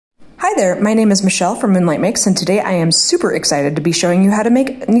Hi there, my name is Michelle from Moonlight Makes, and today I am super excited to be showing you how to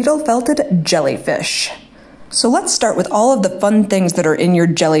make needle-felted jellyfish. So let's start with all of the fun things that are in your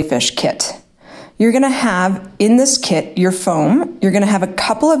jellyfish kit. You're going to have in this kit your foam. You're going to have a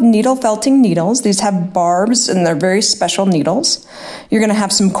couple of needle-felting needles. These have barbs and they're very special needles. You're going to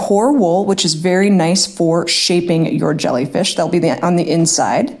have some core wool, which is very nice for shaping your jellyfish. They'll be on the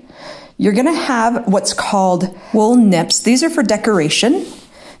inside. You're going to have what's called wool nips. These are for decoration.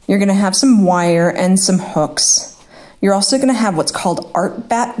 You're going to have some wire and some hooks. You're also going to have what's called art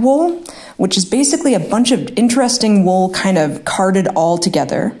bat wool, which is basically a bunch of interesting wool kind of carded all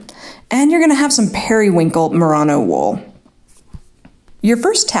together. And you're going to have some periwinkle merino wool. Your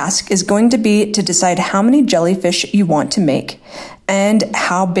first task is going to be to decide how many jellyfish you want to make and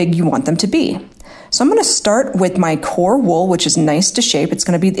how big you want them to be. So I'm going to start with my core wool, which is nice to shape. It's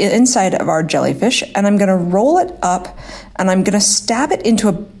going to be the inside of our jellyfish, and I'm going to roll it up and I'm going to stab it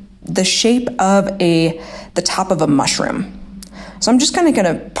into the shape of the top of a mushroom. So I'm just kind of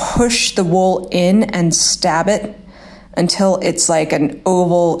going to push the wool in and stab it until it's like an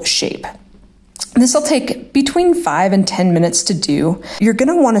oval shape. This will take between 5 and 10 minutes to do. You're going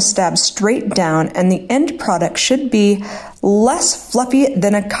to want to stab straight down, and the end product should be less fluffy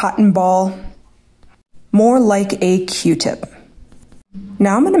than a cotton ball, more like a Q-tip.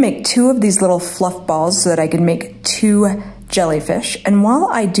 Now I'm going to make 2 of these little fluff balls so that I can make 2 jellyfish. And while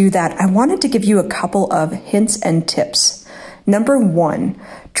I do that, I wanted to give you a couple of hints and tips. Number 1,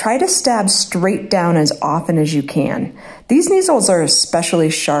 try to stab straight down as often as you can. These needles are especially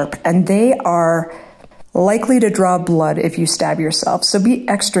sharp and they are likely to draw blood if you stab yourself, so be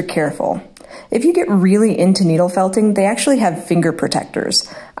extra careful. If you get really into needle felting, they actually have finger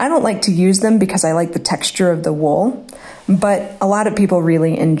protectors. I don't like to use them because I like the texture of the wool, but a lot of people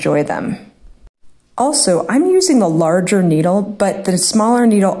really enjoy them. Also, I'm using the larger needle, but the smaller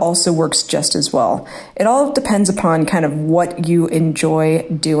needle also works just as well. It all depends upon kind of what you enjoy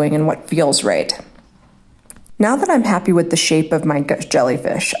doing and what feels right. Now that I'm happy with the shape of my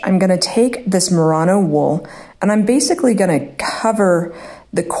jellyfish, I'm going to take this merino wool and I'm basically going to cover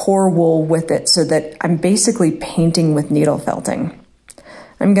the core wool with it so that I'm basically painting with needle felting.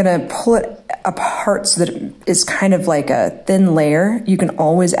 I'm going to pull it apart so that it is kind of like a thin layer. You can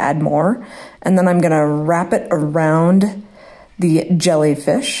always add more. And then I'm going to wrap it around the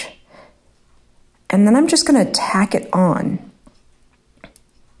jellyfish. And then I'm just going to tack it on.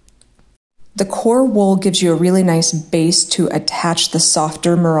 The core wool gives you a really nice base to attach the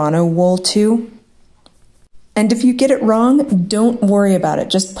softer merino wool to. And if you get it wrong, don't worry about it.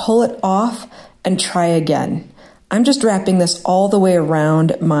 Just pull it off and try again. I'm just wrapping this all the way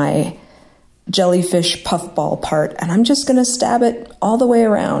around my jellyfish puffball part, and I'm just going to stab it all the way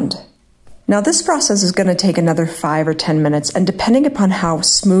around. Now this process is going to take another 5 or 10 minutes, and depending upon how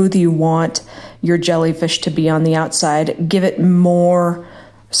smooth you want your jellyfish to be on the outside, give it more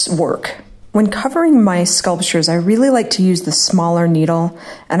work. When covering my sculptures, I really like to use the smaller needle,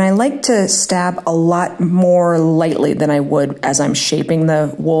 and I like to stab a lot more lightly than I would as I'm shaping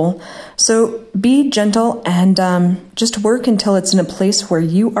the wool. So be gentle and just work until it's in a place where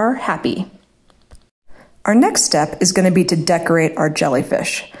you are happy. Our next step is going to be to decorate our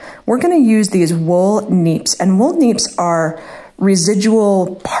jellyfish. We're going to use these wool neeps, and wool neeps are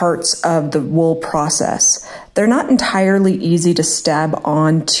residual parts of the wool process. They're not entirely easy to stab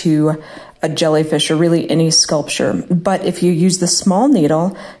onto a jellyfish or really any sculpture, but if you use the small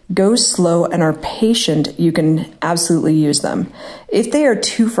needle, go slow and are patient, you can absolutely use them. If they are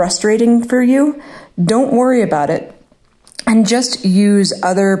too frustrating for you, don't worry about it and just use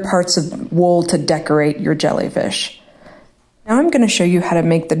other parts of wool to decorate your jellyfish. Now I'm going to show you how to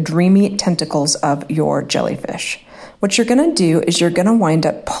make the dreamy tentacles of your jellyfish. What you're going to do is you're going to wind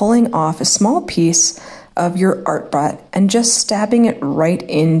up pulling off a small piece of your art bat and just stabbing it right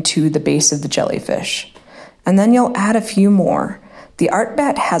into the base of the jellyfish. And then you'll add a few more. The art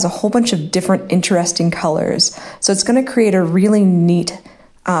bat has a whole bunch of different interesting colors, so it's going to create a really neat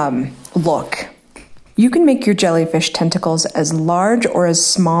look. You can make your jellyfish tentacles as large or as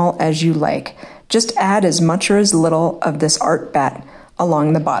small as you like. Just add as much or as little of this art bat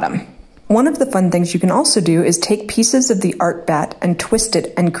along the bottom. One of the fun things you can also do is take pieces of the art bat and twist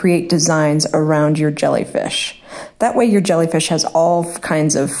it and create designs around your jellyfish. That way your jellyfish has all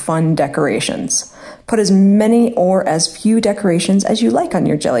kinds of fun decorations. Put as many or as few decorations as you like on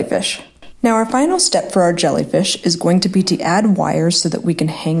your jellyfish. Now our final step for our jellyfish is going to be to add wires so that we can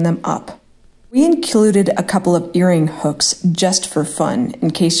hang them up. We included a couple of earring hooks just for fun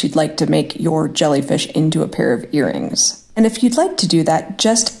in case you'd like to make your jellyfish into a pair of earrings. And if you'd like to do that,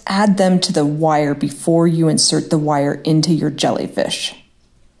 just add them to the wire before you insert the wire into your jellyfish.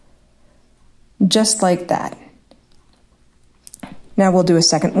 just like that. Now we'll do a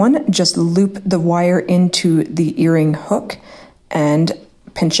second one. Just loop the wire into the earring hook and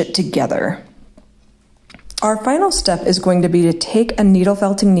pinch it together. Our final step is going to be to take a needle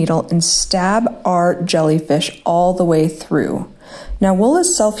felting needle and stab our jellyfish all the way through. Now, wool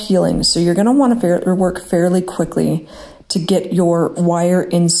is self-healing, so you're going to want to work fairly quickly to get your wire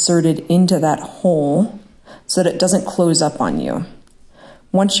inserted into that hole so that it doesn't close up on you.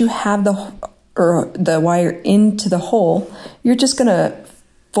 Once you have the wire into the hole, you're just going to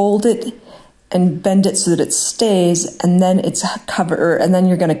fold it and bend it so that it stays, and then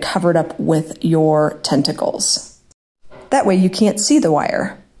you're going to cover it up with your tentacles. That way you can't see the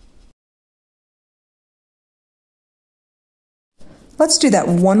wire. Let's do that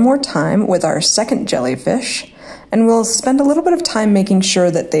one more time with our second jellyfish, and we'll spend a little bit of time making sure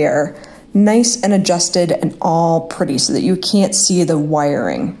that they are nice and adjusted and all pretty so that you can't see the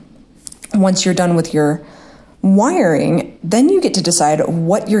wiring. Once you're done with your wiring, then you get to decide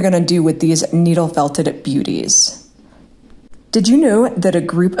what you're going to do with these needle felted beauties. Did you know that a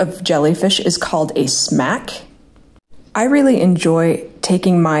group of jellyfish is called a smack? I really enjoy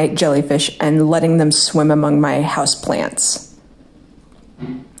taking my jellyfish and letting them swim among my houseplants.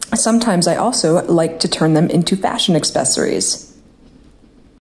 Sometimes I also like to turn them into fashion accessories.